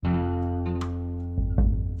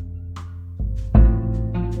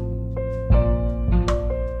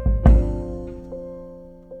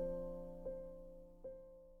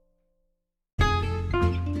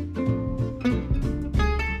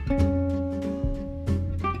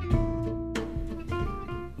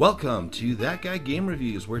Welcome to That Guy Game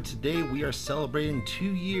Reviews, where today we are celebrating 2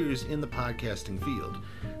 years in the podcasting field.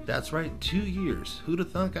 That's right, 2 years. Who'd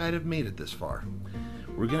have thunk I'd have made it this far?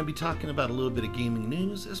 We're going to be talking about a little bit of gaming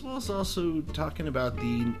news, as well as also talking about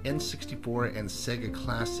the N64 and Sega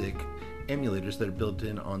Classic emulators that are built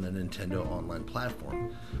in on the Nintendo Online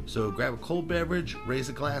platform. So grab a cold beverage, raise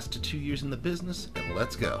a glass to 2 years in the business, and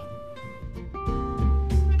let's go.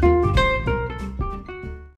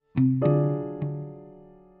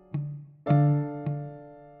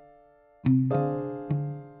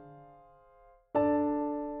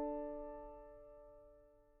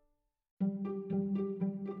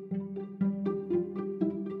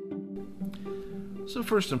 So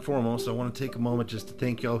first and foremost, I want to take a moment just to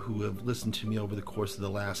thank y'all who have listened to me over the course of the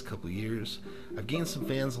last couple of years. I've gained some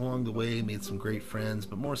fans along the way, made some great friends,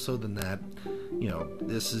 but more so than that,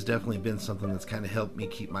 this has definitely been something that's kind of helped me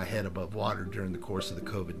keep my head above water during the course of the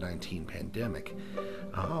COVID-19 pandemic.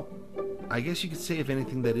 I guess you could say, if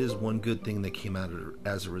anything, that is one good thing that came out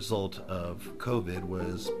as a result of COVID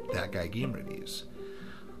was That Guy Game Reviews.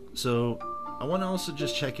 So I want to also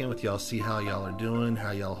just check in with y'all, see how y'all are doing,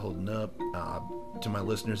 how y'all holding up. To my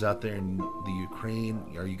listeners out there in the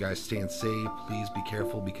Ukraine, are you guys staying safe? Please be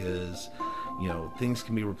careful because, things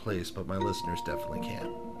can be replaced, but my listeners definitely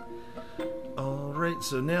can't. Alright,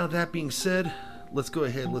 so now that being said, let's go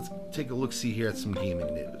ahead, let's take a look-see here at some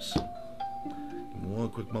gaming news. Give me one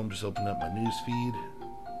quick moment, just open up my news feed.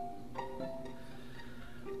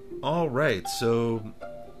 Alright, so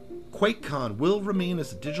QuakeCon will remain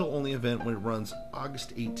as a digital-only event when it runs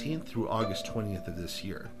August 18th through August 20th of this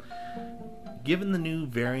year. Given the new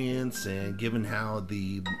variants and given how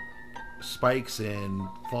the spikes and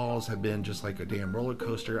falls have been just like a damn roller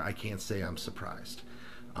coaster, I can't say I'm surprised.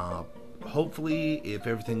 Hopefully, if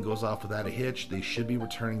everything goes off without a hitch, they should be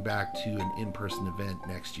returning back to an in-person event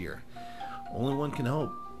next year. Only one can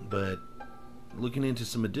hope, but looking into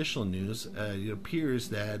some additional news, it appears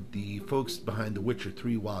that the folks behind The Witcher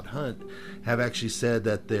 3 Wild Hunt have actually said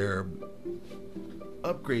that their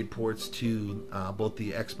upgrade ports to both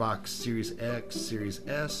the Xbox Series X, Series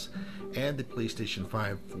S, and the PlayStation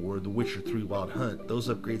 5 for The Witcher 3 Wild Hunt, those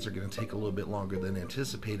upgrades are going to take a little bit longer than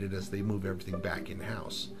anticipated as they move everything back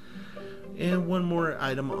in-house. And one more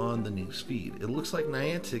item on the news feed. It looks like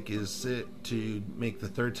Niantic is set to make the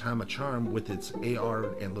third time a charm with its AR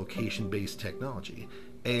and location-based technology,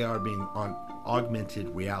 AR being on augmented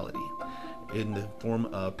reality, in the form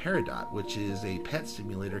of Peridot, which is a pet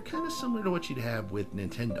simulator kind of similar to what you'd have with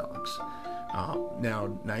Nintendogs.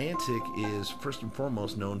 Now, Niantic is first and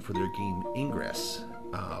foremost known for their game Ingress,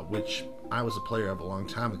 which I was a player of a long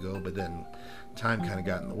time ago, but then time kind of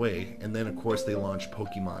got in the way. And then, of course, they launched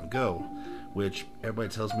Pokemon Go, which everybody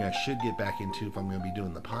tells me I should get back into if I'm going to be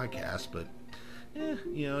doing the podcast, but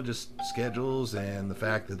just schedules and the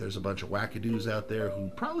fact that there's a bunch of wackadoos out there who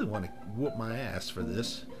probably want to whoop my ass for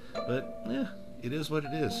this. But, it is what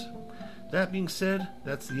it is. That being said,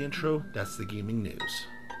 that's the intro, that's the gaming news.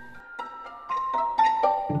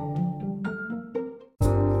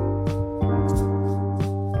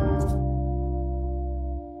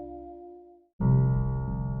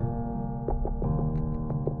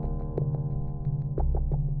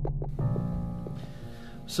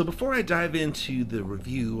 So before I dive into the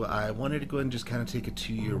review, I wanted to go ahead and just kind of take a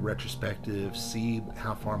 2-year retrospective, see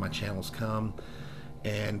how far my channel's come,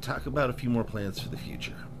 and talk about a few more plans for the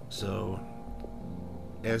future. So,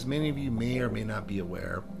 as many of you may or may not be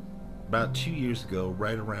aware, about 2 years ago,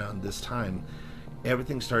 right around this time,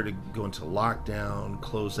 everything started going to lockdown,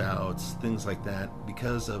 closeouts, things like that,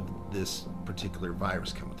 because of this particular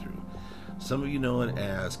virus coming through. Some of you know it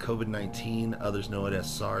as COVID-19, others know it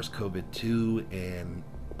as SARS-CoV-2, and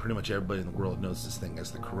pretty much everybody in the world knows this thing as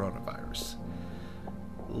the coronavirus.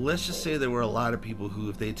 Let's just say there were a lot of people who,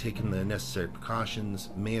 if they'd taken the necessary precautions,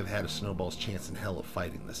 may have had a snowball's chance in hell of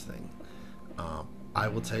fighting this thing. I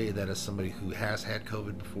will tell you that as somebody who has had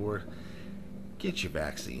COVID before, get your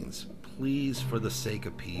vaccines. Please, for the sake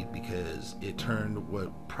of Pete, because it turned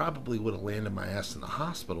what probably would have landed my ass in the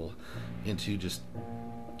hospital into just,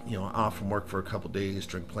 off from work for a couple days,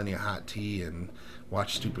 drink plenty of hot tea, and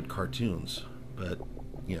watch stupid cartoons. But,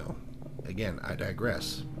 again, I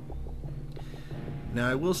digress. Now,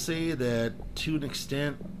 I will say that, to an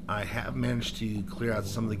extent, I have managed to clear out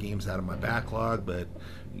some of the games out of my backlog, but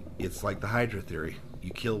it's like the Hydra theory.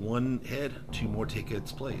 You kill one head, 2 more take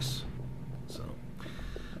its place.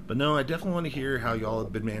 But no, I definitely want to hear how y'all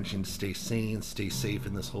have been managing to stay sane, stay safe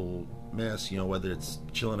in this whole mess, whether it's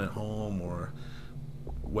chilling at home or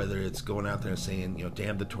whether it's going out there and saying,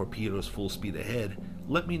 damn the torpedoes, full speed ahead.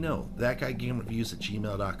 Let me know.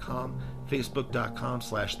 ThatGuyGameReviews@gmail.com.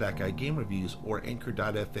 facebook.com/thatguygamereviews, or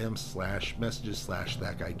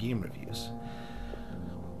anchor.fm/messages/thatguygamereviews.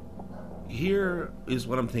 Here is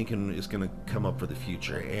what I'm thinking is going to come up for the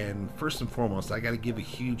future. And first and foremost, I got to give a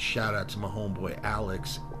huge shout out to my homeboy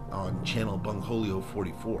Alex on channel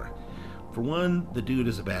Bungholio44. For one, the dude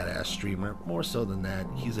is a badass streamer. More so than that,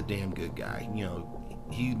 he's a damn good guy.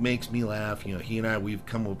 He makes me laugh. He and I, we've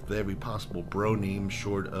come up with every possible bro name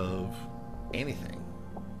short of anything.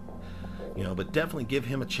 But definitely give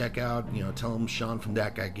him a check out. Tell him Sean from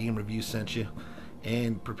That Guy Game Review sent you.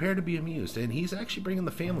 And prepare to be amused. And he's actually bringing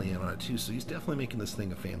the family in on it too, so he's definitely making this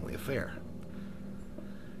thing a family affair.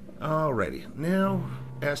 Alrighty, now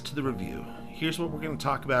as to the review. Here's what we're going to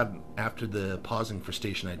talk about after the pausing for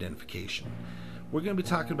station identification. We're going to be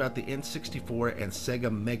talking about the N64 and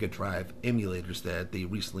Sega Mega Drive emulators that they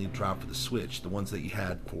recently dropped for the Switch, the ones that you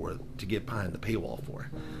had to get behind the paywall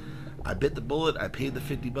for. I bit the bullet, I paid the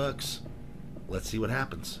 $50. Let's see what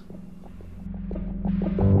happens.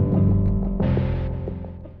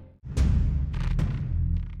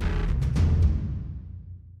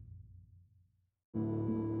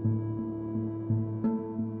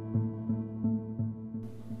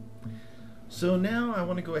 So now I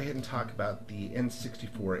want to go ahead and talk about the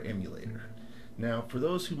N64 emulator. Now, for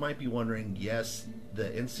those who might be wondering, yes, the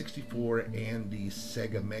N64 and the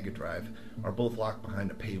Sega Mega Drive are both locked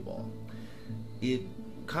behind a paywall. It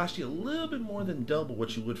costs you a little bit more than double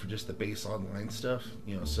what you would for just the base online stuff.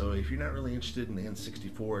 So if you're not really interested in the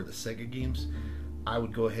N64 or the Sega games, I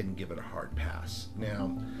would go ahead and give it a hard pass.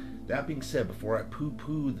 Now, that being said, before I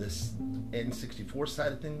poo-poo this N64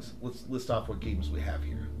 side of things, let's list off what games we have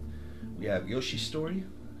here. We have Yoshi's Story,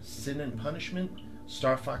 Sin and Punishment,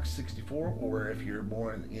 Star Fox 64, or if you're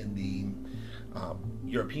more in the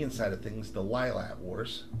European side of things, the Lilat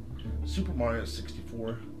Wars, Super Mario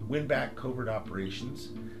 64, Winback Covert Operations,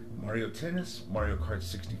 Mario Tennis, Mario Kart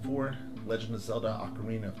 64, Legend of Zelda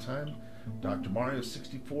Ocarina of Time, Dr. Mario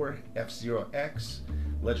 64, F-Zero X,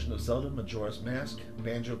 Legend of Zelda Majora's Mask,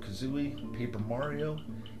 Banjo-Kazooie, Paper Mario,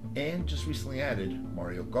 and just recently added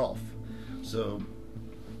Mario Golf. So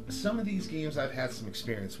some of these games I've had some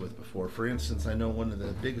experience with before. For instance, I know one of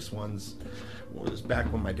the biggest ones was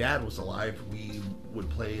back when my dad was alive. We would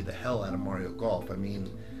play the hell out of Mario Golf. I mean,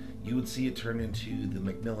 you would see it turn into the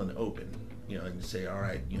Macmillan Open, and you say, all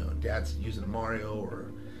right, Dad's using Mario,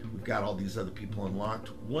 or we've got all these other people unlocked.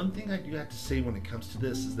 One thing I do have to say when it comes to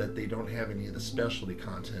this is that they don't have any of the specialty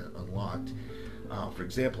content unlocked. For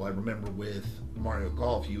example, I remember with Mario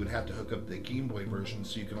Golf, you would have to hook up the Game Boy version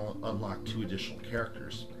so you can unlock 2 additional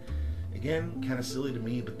characters. Again, kind of silly to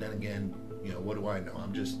me, but then again, what do I know?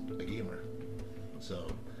 I'm just a gamer. So,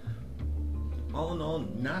 all in all,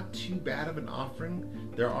 not too bad of an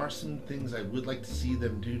offering. There are some things I would like to see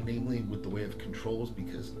them do, namely with the way of controls,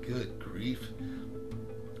 because good grief,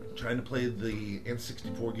 trying to play the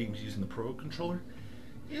N64 games using the Pro Controller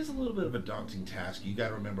is a little bit of a daunting task. You got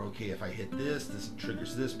to remember, okay, if I hit this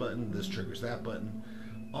triggers this button, this triggers that button.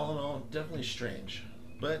 All in all, definitely strange.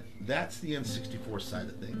 But that's the N64 side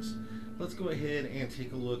of things. Let's go ahead and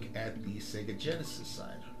take a look at the Sega Genesis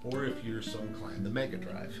side, or if you're so inclined, the Mega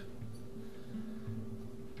Drive.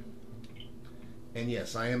 And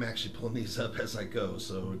yes, I am actually pulling these up as I go,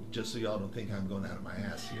 so just so y'all don't think I'm going out of my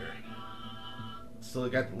ass here. Still, I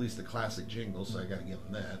got at least the classic jingle, so I got to give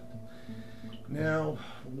them that. Now,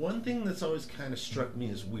 one thing that's always kind of struck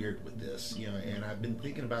me as weird with this, and I've been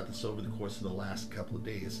thinking about this over the course of the last couple of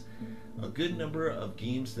days, a good number of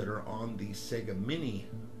games that are on the Sega Mini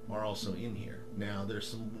are also in here. Now, there's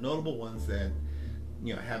some notable ones that,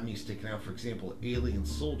 have me sticking out. For example, Alien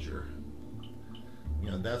Soldier,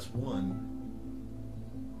 that's one.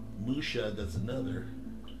 Musha, that's another.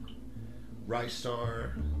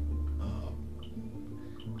 Rystar.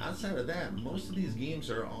 Outside of that, most of these games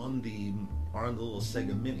are on the little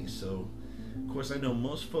Sega Mini. So, of course, I know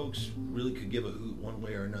most folks really could give a hoot one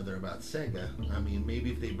way or another about Sega. I mean,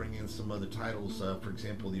 maybe if they bring in some other titles, for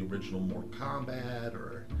example, the original Mortal Kombat,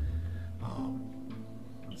 or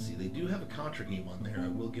let's see, they do have a Contra game on there. I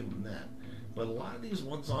will give them that. But a lot of these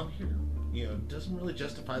ones on here, doesn't really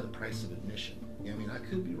justify the price of admission. I mean, I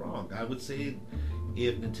could be wrong. I would say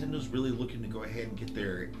if Nintendo's really looking to go ahead and get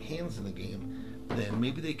their hands in the game, then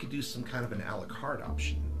maybe they could do some kind of an a la carte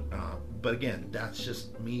option. But again, that's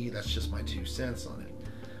just me. That's just my 2 cents on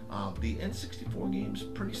it. The N64 game's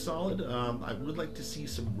pretty solid. I would like to see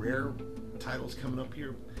some Rare titles coming up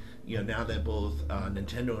here. Now that both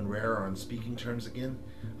Nintendo and Rare are on speaking terms again.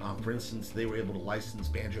 For instance, they were able to license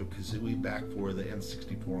Banjo-Kazooie back for the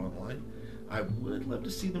N64 Online. I would love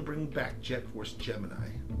to see them bring back Jet Force Gemini.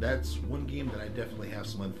 That's one game that I definitely have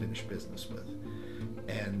some unfinished business with.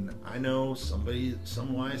 And I know some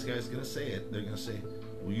wise guy's gonna say it. They're gonna say,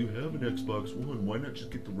 well, you have an Xbox One, why not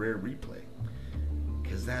just get the rare replay?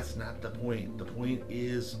 Because that's not the point. The point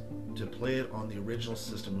is to play it on the original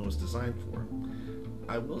system it was designed for.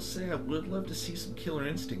 I will say I would love to see some Killer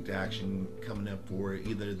Instinct action coming up for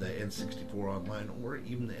either the N64 Online or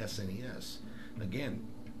even the SNES. Again,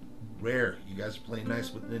 rare. You guys are playing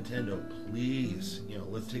nice with Nintendo. Please,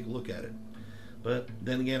 let's take a look at it. But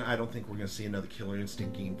then again, I don't think we're going to see another Killer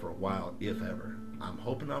Instinct game for a while, if ever. I'm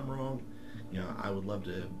hoping I'm wrong. I would love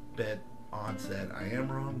to bet odds that I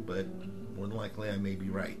am wrong, but more than likely I may be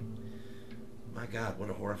right. My God, what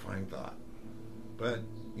a horrifying thought. But,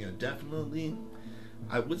 definitely,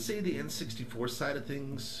 I would say the N64 side of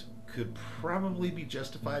things could probably be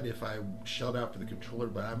justified if I shelled out for the controller,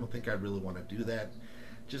 but I don't think I really want to do that.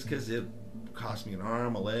 Just because it cost me an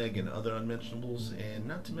arm, a leg, and other unmentionables, and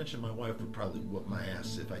not to mention my wife would probably whoop my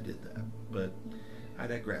ass if I did that. But I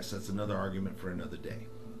digress. That's another argument for another day.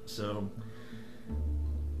 So,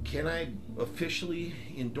 can I officially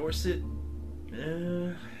endorse it?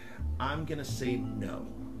 I'm going to say no.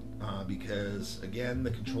 Because, again,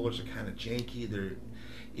 the controllers are kind of janky. There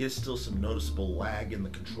is still some noticeable lag in the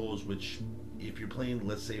controls, which, if you're playing,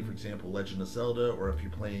 let's say, for example, Legend of Zelda, or if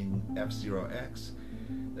you're playing F-Zero X,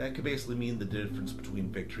 that could basically mean the difference between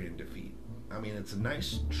victory and defeat. I mean, it's a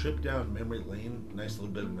nice trip down memory lane, nice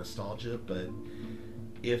little bit of nostalgia, but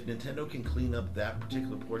if Nintendo can clean up that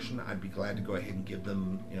particular portion, I'd be glad to go ahead and give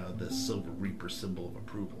them, the Silver Reaper symbol of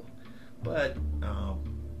approval. But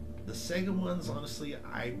the Sega ones, honestly,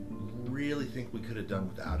 I really think we could have done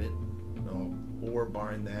without it. Or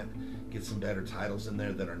barring that, get some better titles in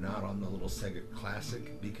there that are not on the little Sega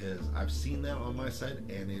Classic, because I've seen that on my side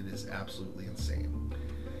and it is absolutely insane.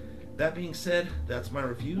 That being said, that's my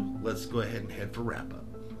review. Let's go ahead and head for wrap up.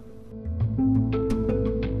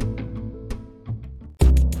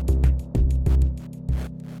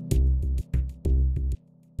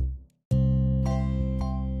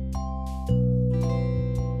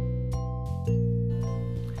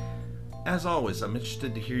 As always, I'm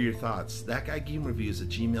interested to hear your thoughts.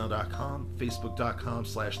 ThatGuyGameReviews@gmail.com,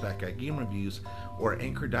 Facebook.com/ThatGuyGameReviews, or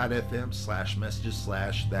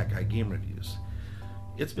Anchor.fm/messages/ThatGuyGameReviews.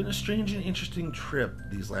 It's been a strange and interesting trip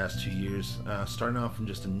these last 2 years, starting off from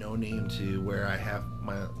just a no-name to where I have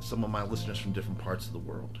some of my listeners from different parts of the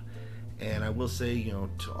world. And I will say,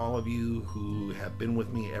 to all of you who have been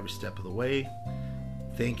with me every step of the way,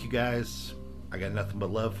 thank you guys. I got nothing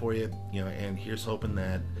but love for you, and here's hoping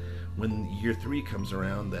that when year 3 comes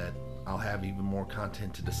around that I'll have even more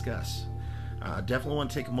content to discuss. Definitely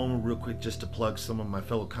want to take a moment real quick just to plug some of my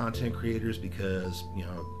fellow content creators, because,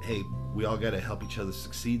 hey, we all got to help each other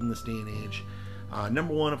succeed in this day and age.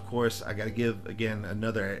 Number one, of course, I got to give, again,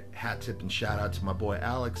 another hat tip and shout out to my boy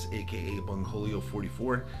Alex, aka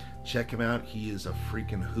Bungholio44. Check him out. He is a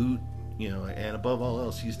freaking hoot, and above all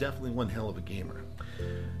else, he's definitely one hell of a gamer.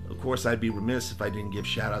 Of course, I'd be remiss if I didn't give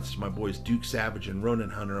shout outs to my boys Duke Savage and Ronan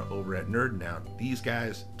Hunter over at Nerdin' Out. These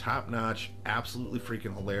guys, top notch, absolutely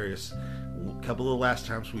freaking hilarious. A couple of the last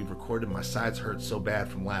times we've recorded, my sides hurt so bad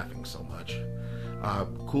from laughing so much.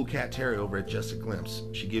 Cool Cat Terry over at Just a Glimpse.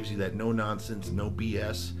 She gives you that no nonsense, no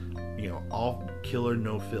BS, all killer,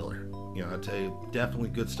 no filler. I'll tell you, definitely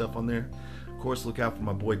good stuff on there. Of course, look out for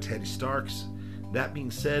my boy Teddy Starks. That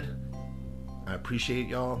being said, I appreciate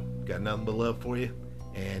y'all. Got nothing but love for you.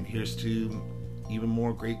 And here's to even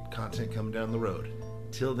more great content coming down the road.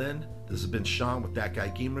 Till then, this has been Sean with That Guy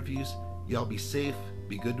Game Reviews. Y'all be safe,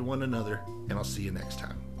 be good to one another, and I'll see you next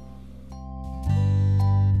time.